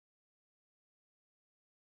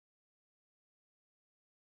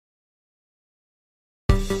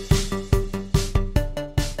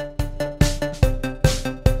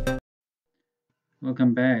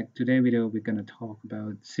Welcome back. Today video we're going to talk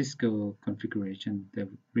about Cisco configuration. They're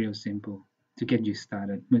real simple. To get you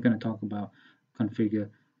started, we're going to talk about configure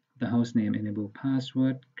the hostname, enable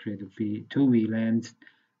password, create two VLANs,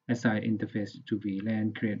 assign interface to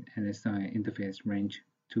VLAN, create and assign interface range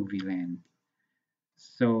to VLAN.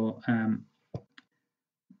 So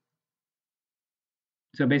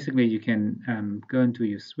basically you can go into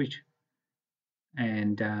your switch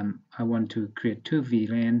and I want to create two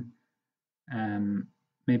VLAN,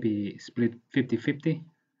 maybe split 50-50,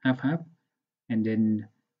 half-half, and then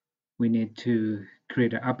we need to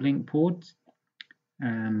create an uplink port.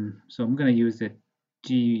 So I'm going to use the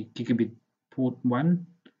gigabit port 1,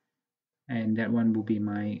 and that one will be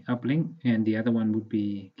my uplink, and the other one would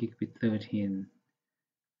be gigabit 13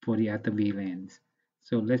 for the other VLANs.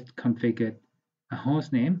 So let's configure a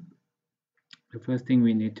host name. The first thing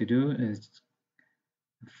we need to do is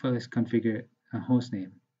first configure a host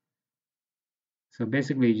name. So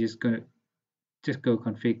basically just go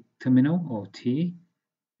config terminal or T,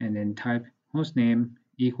 and then type hostname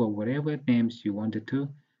equal whatever names you wanted to.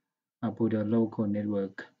 I'll put a local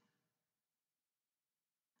network,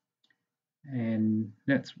 and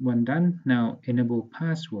that's one done. Now enable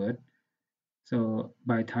password. So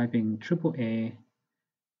by typing AAA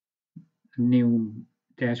new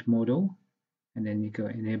dash model, and then you go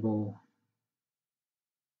enable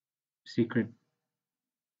secret,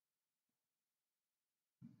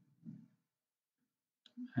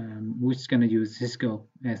 which is going to use Cisco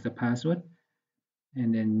as the password,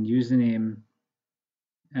 and then username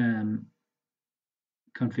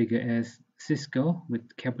configure as Cisco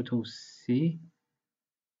with capital C.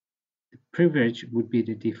 The privilege would be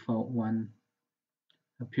the default one,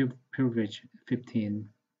 privilege 15,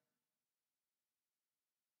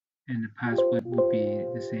 and the password would be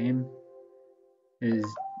the same as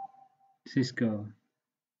Cisco.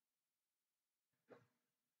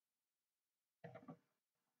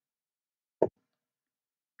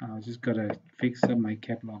 I just gotta fix up my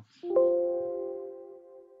cap lock.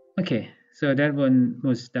 Okay, so that one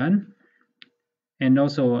was done. And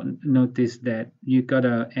also notice that you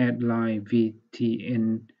gotta add line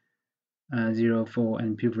VTN 04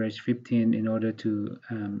 and privilege 15 in order to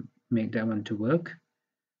make that one to work.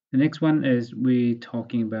 The next one is we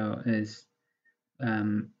talking about is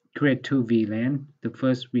create two VLAN. The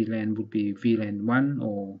first VLAN would be VLAN 1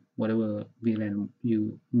 or whatever VLAN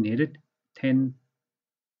you needed, 10,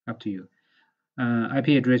 up to you. IP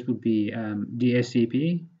address would be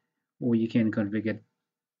DHCP, or you can configure it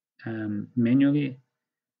manually,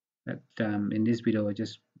 but in this video I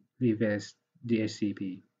just leave as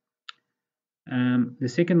DHCP. The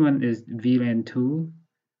second one is VLAN 2,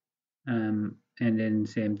 and then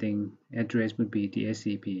same thing, address would be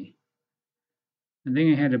DHCP. I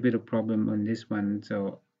think I had a bit of problem on this one,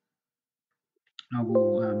 so I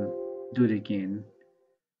will do it again.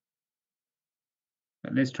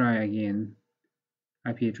 But let's try again.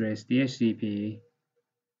 IP address DHCP,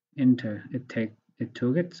 enter. It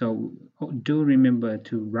took it. So do remember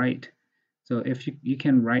to write. So if you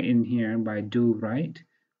can write in here by do write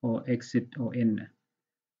or exit or in,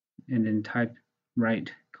 and then type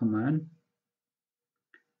write command.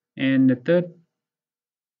 And the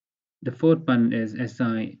fourth one is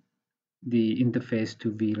assign the interface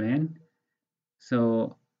to VLAN.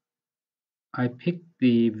 So I picked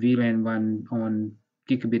the VLAN one on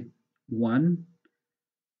gigabit 1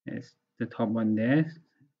 as the top one there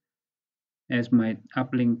as my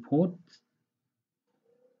uplink port,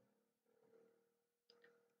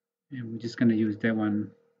 and we're just going to use that one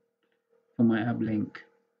for my uplink.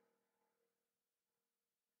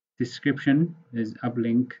 Description is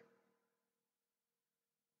uplink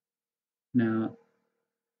now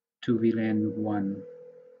to VLAN 1,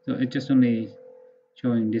 so it's just only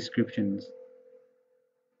showing descriptions.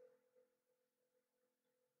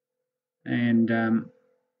 And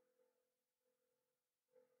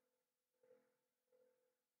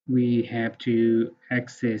we have to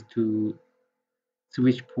access to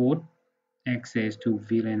switch port, access to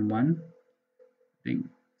VLAN 1. I think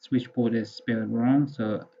switch port is spelled wrong,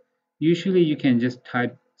 so usually you can just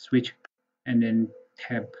type switch and then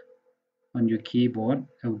tap on your keyboard.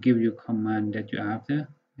 It will give you a command that you're after.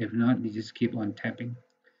 If not, you just keep on tapping.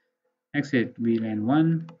 Exit VLAN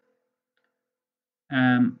 1.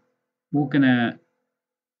 We're gonna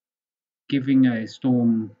giving a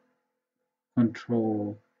storm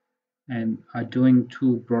control and are doing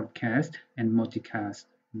two broadcast and multicast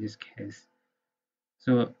in this case.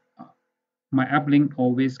 So my uplink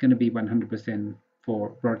always going to be 100% for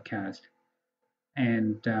broadcast,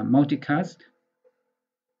 and multicast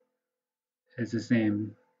is the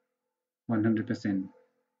same 100%.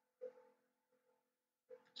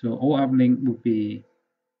 So all uplink would be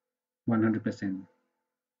 100%.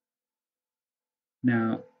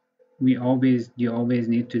 Now you always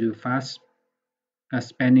need to do fast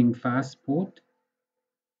spanning fast port.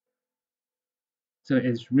 So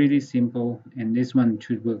it's really simple, and this one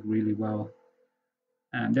should work really well.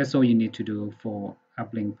 And that's all you need to do for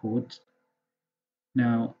uplink ports.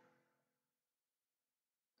 Now,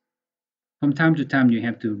 from time to time, you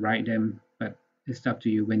have to write them, but it's up to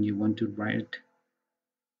you when you want to write it.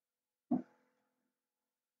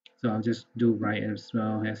 So I'll just do write as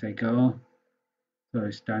well as I go. So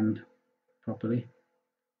it's done properly.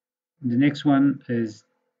 The next one is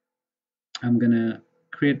I'm gonna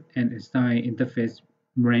create and assign interface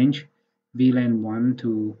range VLAN 1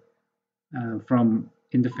 to from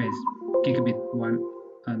interface gigabit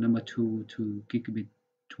 1 number 2 to gigabit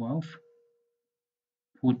 12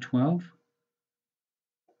 port 12.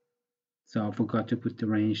 So I forgot to put the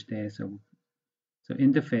range there. So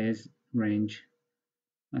interface range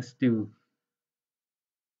still,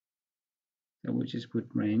 so we'll just put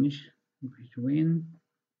range between.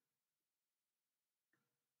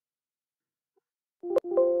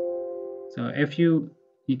 So if you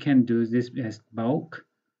can do this as bulk,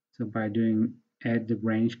 so by doing add the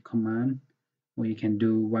range command, or you can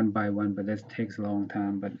do one by one, but that takes a long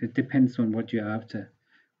time. But it depends on what you're after,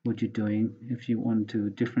 what you're doing. If you want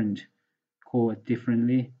to call it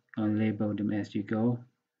differently or label them as you go.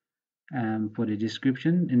 For the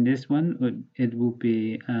description in this one, it will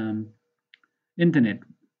be internet.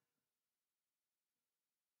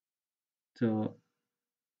 So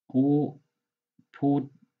all port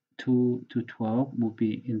 2 to 12 will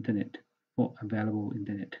be internet for available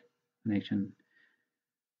internet connection.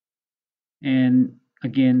 And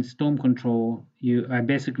again, storm control, I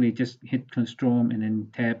basically just hit storm and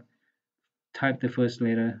then type the first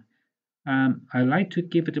letter. I like to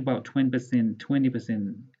give it about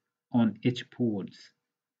 20% on each ports.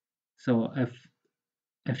 So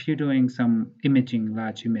if you're doing some imaging,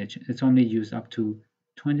 large image, it's only used up to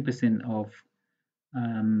 20% of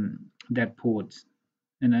that ports.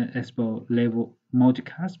 And as well, level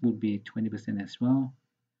multicast would be 20% as well.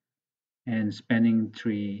 And spanning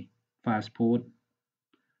tree fast port.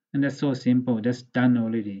 And that's so simple. That's done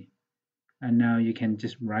already. And now you can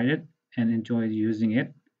just write it and enjoy using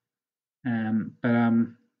it. But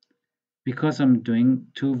because I'm doing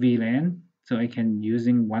two VLAN, so I can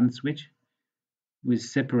using one switch with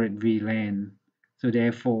separate VLAN. So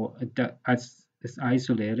therefore, it's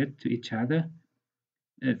isolated to each other.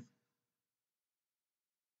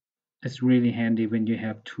 It's really handy when you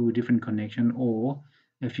have two different connections, or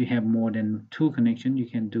if you have more than two connections, you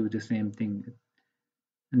can do the same thing.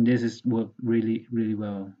 And this is work really, really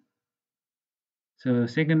well. So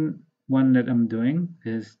second one that I'm doing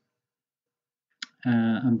is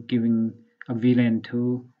I'm giving a VLAN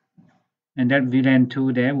 2, and that VLAN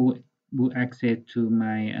 2 there will access to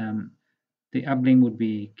my the uplink would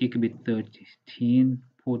be gigabit 13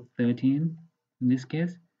 port 13 in this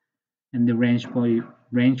case, and the range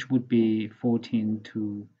would be 14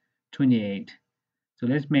 to 28. So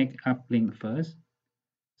let's make uplink first.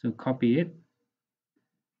 So copy it.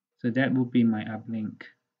 So that will be my uplink.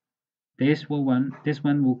 This one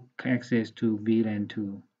will access to VLAN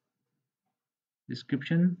 2.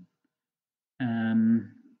 Description.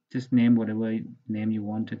 Just name whatever name you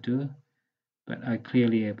want to do, but I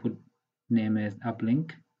put name as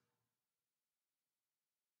uplink.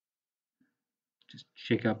 Just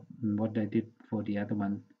check up what I did for the other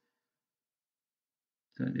one.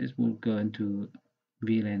 So this will go into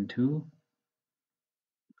VLAN 2.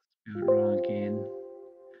 Spelled wrong again.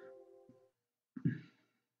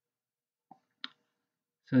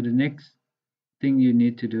 So the next thing you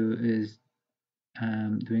need to do is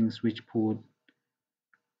doing switch port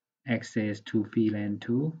access to VLAN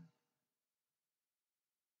 2.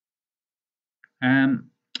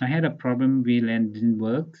 I had a problem, VLAN didn't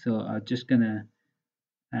work, so I'm just gonna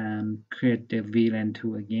create the VLAN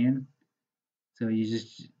 2 again. So you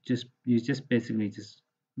just basically just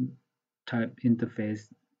type interface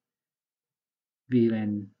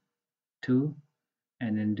VLAN 2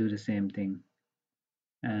 and then do the same thing.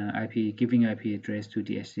 Giving IP address to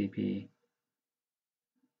the SCP.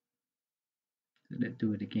 So let's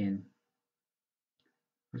do it again.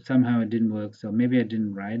 Somehow it didn't work, so maybe I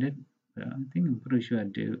didn't write it, but I think I'm pretty sure I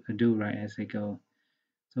do write as I go.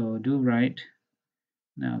 So do write.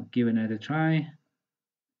 Now give another try.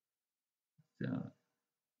 So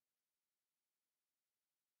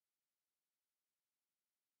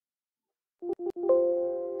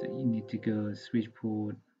you need to go switch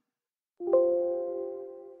port.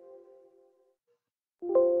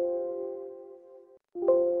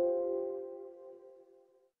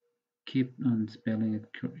 keep on spelling it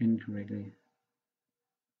incorrectly.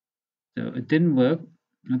 So it didn't work.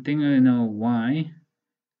 I think I know why,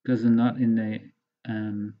 because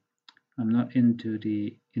um, I'm not into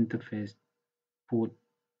the interface port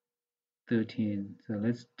 13. So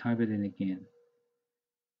let's type it in again.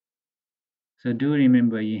 So do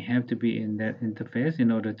remember you have to be in that interface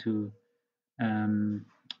in order to um,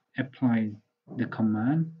 apply the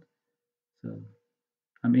command. So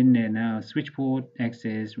I'm in there now, switch port,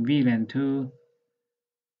 access VLAN 2,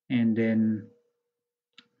 and then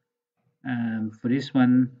for this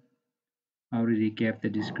one, I already gave the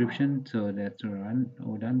description, so that's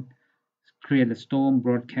all done. Create a storm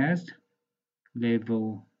broadcast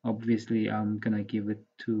level. Obviously, I'm gonna give it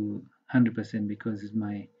to 100% because it's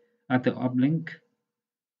my other uplink.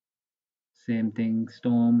 Same thing,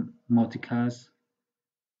 storm multicast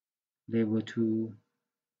level to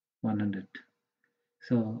 100.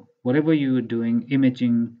 So whatever you're doing,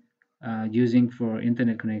 imaging, using for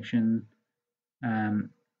internet connection, um,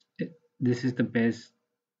 this is the best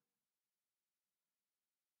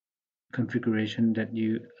configuration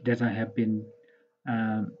that I have been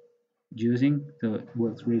um, using. So it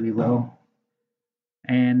works really well.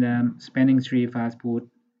 And spanning tree fastboot,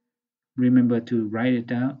 remember to write it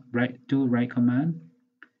down, write command.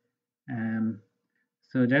 Um,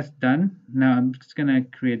 so that's done. Now I'm just gonna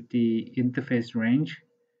create the interface range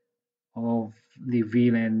of the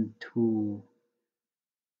VLAN to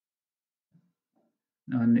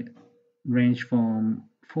on range from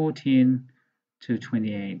 14 to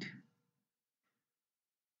 28.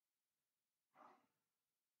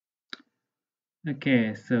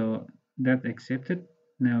 Okay, so that's accepted.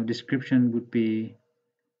 Now description would be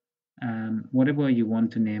whatever you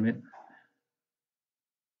want to name it.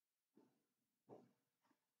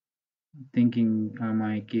 Thinking I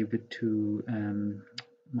might give it to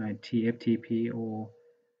my TFTP or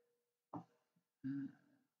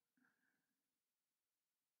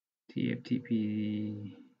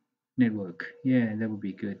TFTP network. Yeah, that would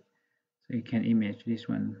be good. So you can image this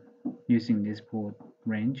one using this port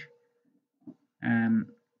range. Um,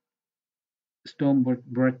 Storm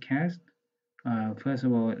broadcast. First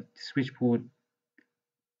of all, switch port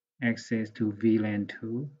access to VLAN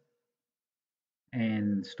 2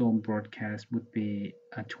 and Storm broadcast would be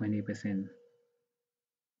at 20%.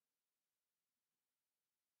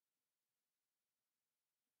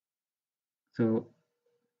 So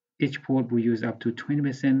each port will use up to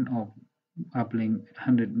 20% of uplink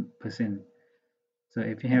 100%. So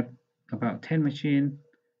if you have about 10 machine,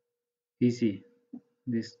 easy.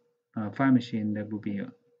 This 5 machine that will be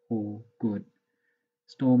all good.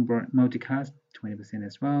 Storm multicast 20%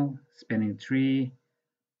 as well. Spanning tree,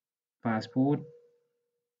 fast port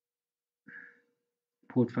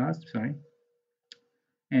fast, sorry,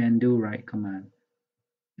 and do write command.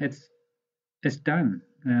 It's it's done.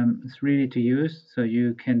 It's ready to use, so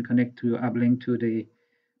you can connect to uplink to the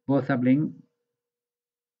both uplink.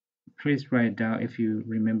 Please write it down if you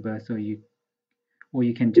remember, so you or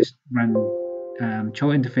you can just run show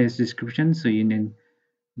interface description, so you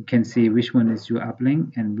can see which one is your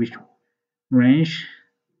uplink and which range.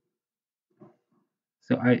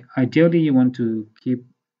 So ideally you want to keep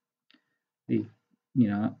the you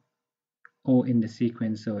know all in the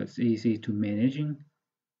sequence so it's easy to managing,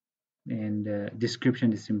 and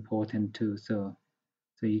description is important too, so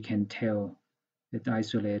you can tell it's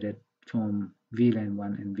isolated from VLAN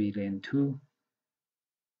 1 and VLAN 2.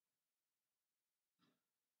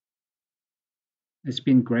 It's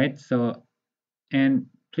been great. So, and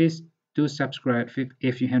please do subscribe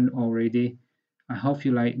if you haven't already. I hope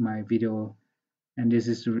you like my video, and this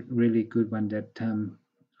is a really good one that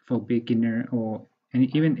for beginner or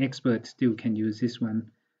and even experts still can use this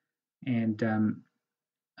one, and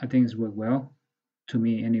I think it's worked well to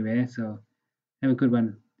me anyway. So have a good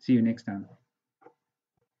one. See you next time.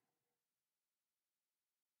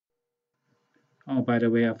 Oh, by the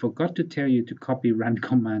way, I forgot to tell you to copy run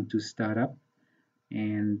command to start up,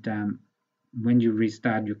 and when you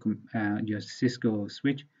restart your Cisco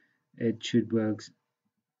switch, it should work.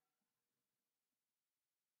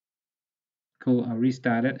 Cool. I'll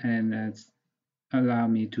restart it and allow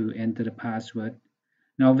me to enter the password.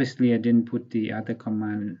 Now, obviously, I didn't put the other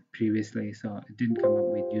command previously, so it didn't come up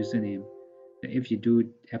with username. So if you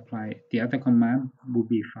do apply the other command, will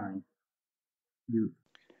be fine. You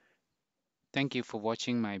Thank you for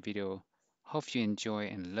watching my video. Hope you enjoy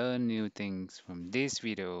and learn new things from this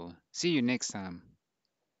video. See you next time.